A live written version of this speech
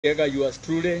Kega, yours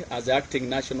truly, as the Acting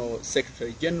National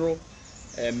Secretary General,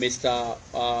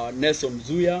 Mr. Nelson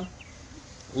Zuya,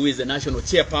 who is the National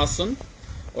Chairperson,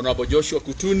 Honorable Joshua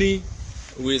Kutuni,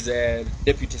 who is the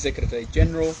Deputy Secretary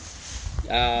General,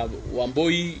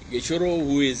 Wamboi Geshoro,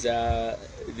 who is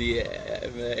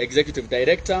the Executive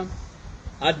Director,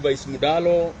 Advice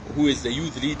Mudalo, who is the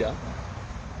Youth Leader,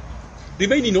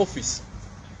 remain in office,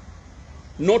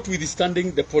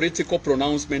 notwithstanding the political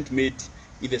pronouncement made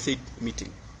in the said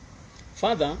meeting.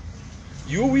 Further,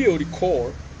 you will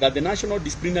recall that the National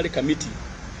Disciplinary Committee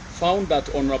found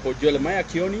that Honorable Jeremiah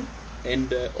Kioni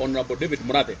and Honorable David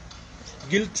Murathe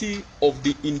guilty of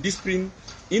the indiscipline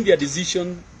in their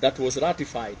decision that was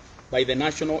ratified by the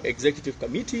National Executive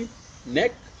Committee,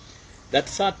 NEC, that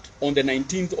sat on the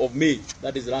 19th of May,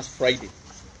 that is last Friday,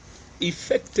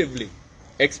 effectively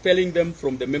expelling them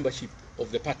from the membership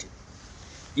of the party.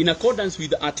 In accordance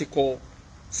with Article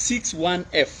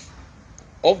 61F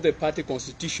of the party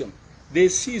constitution, they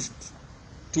ceased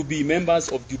to be members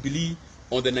of Jubilee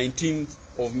on the 19th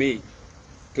of May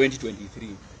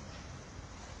 2023.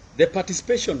 The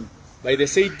participation by the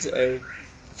said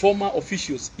former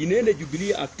officials in any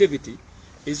Jubilee activity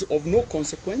is of no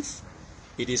consequence.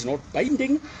 It is not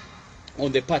binding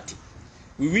on the party.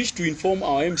 We wish to inform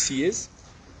our MCAs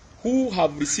who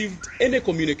have received any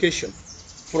communication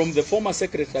from the former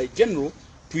Secretary General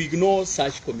to ignore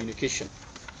such communication.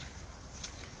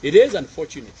 It is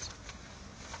unfortunate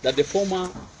that the former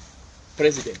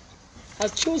president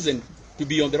has chosen to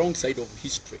be on the wrong side of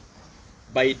history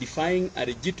by defying a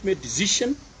legitimate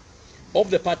decision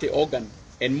of the party organ,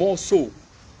 and more so,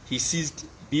 he ceased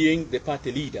being the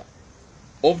party leader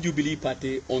of Jubilee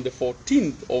Party on the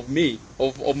 14th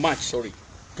of March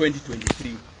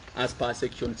 2023, as per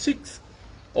Section 6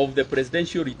 of the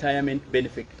Presidential Retirement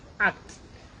Benefit Act.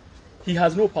 He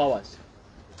has no powers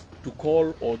to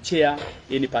call or chair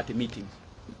any party meeting.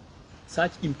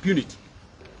 Such impunity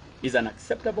is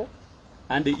unacceptable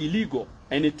and illegal,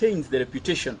 and it taints the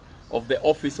reputation of the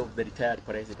office of the retired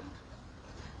president.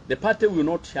 The party will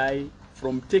not shy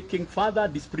from taking further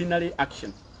disciplinary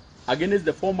action against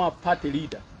the former party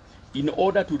leader in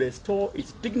order to restore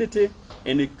its dignity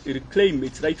and reclaim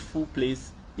its rightful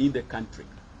place in the country.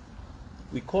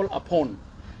 We call upon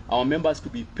our members to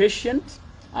be patient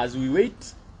as we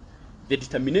wait the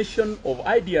determination of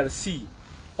IDRC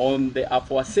on the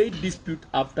aforesaid dispute,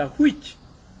 after which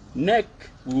NEC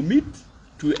will meet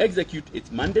to execute its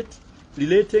mandate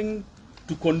relating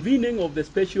to convening of the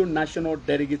Special National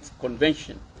Delegates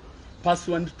Convention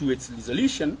pursuant to its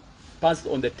resolution passed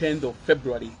on the 10th of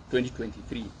February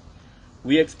 2023.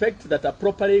 We expect that a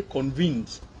properly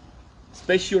convened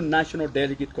Special National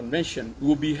Delegate Convention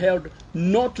will be held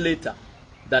not later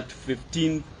than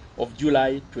 15th of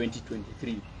July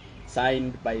 2023,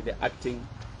 signed by the Acting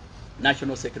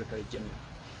National Secretary General.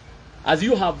 As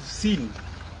you have seen,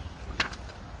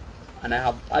 and I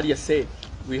have earlier said,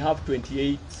 we have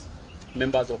 28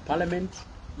 members of parliament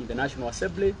in the National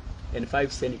Assembly and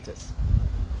 5 senators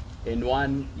and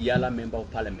 1 Yala member of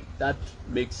parliament. That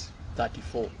makes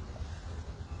 34.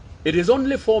 It is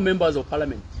only 4 members of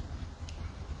parliament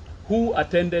who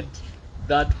attended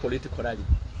that political rally.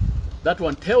 That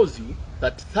one tells you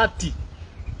that 30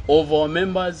 of our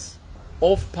members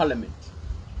of parliament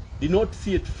did not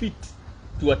see it fit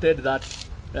to attend that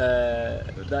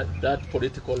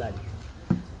political rally.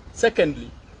 Secondly,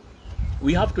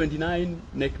 we have 29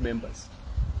 NEC members.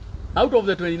 Out of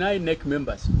the 29 NEC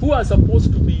members who are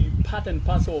supposed to be part and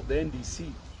parcel of the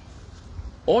NDC,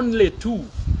 only 2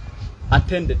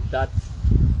 attended that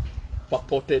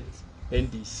purported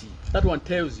NDC. That one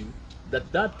tells you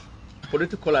that that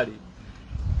political rally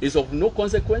is of no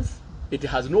consequence, it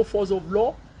has no force of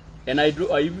law, and I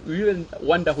even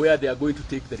wonder where they are going to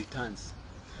take the returns.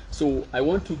 So I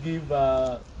want to give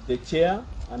the chair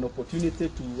an opportunity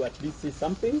to at least say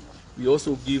something. We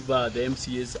also give the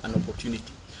MCAs an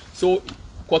opportunity. So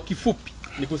kwa kifupi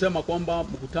ni kusema kwamba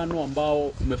mkutano ambao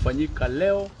umefanyika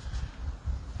leo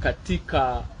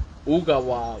katika uga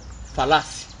wa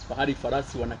farasi, pahali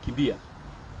farasi wanakimbia,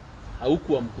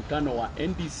 haukuwa mkutano wa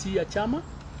NDC ya chama,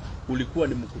 ulikuwa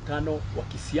ni mkutano wa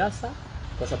kisiasa,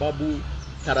 kwa sababu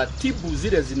taratibu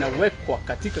zile zinawekwa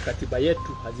katika katiba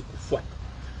yetu hazikufuata.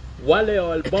 Wale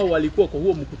ambao walikuwa kwa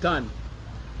huo mkutano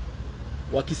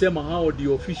wakisema hao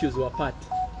ndio officials wa party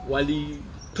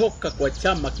walitoka kwa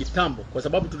chama kitambo, kwa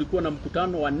sababu tulikuwa na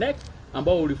mkutano wa NEC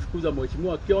ambao ulifukuza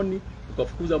mheshimiwa Kioni,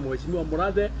 ukafukuza mheshimiwa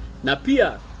Murathe, na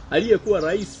pia aliyekuwa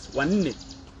rais wa 4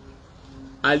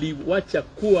 aliwacha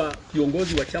kuwa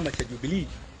kiongozi wa chama cha Jubilee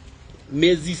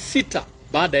miezi 6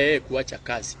 baada ya yeye kuacha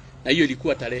kazi, na hiyo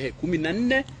ilikuwa tarehe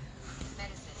 14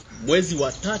 mwezi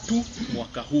wa 3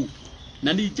 mwaka huu.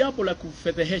 Na ni jambo la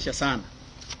kufedhehesha sana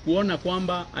kuona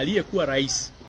kwamba aliyekuwa rais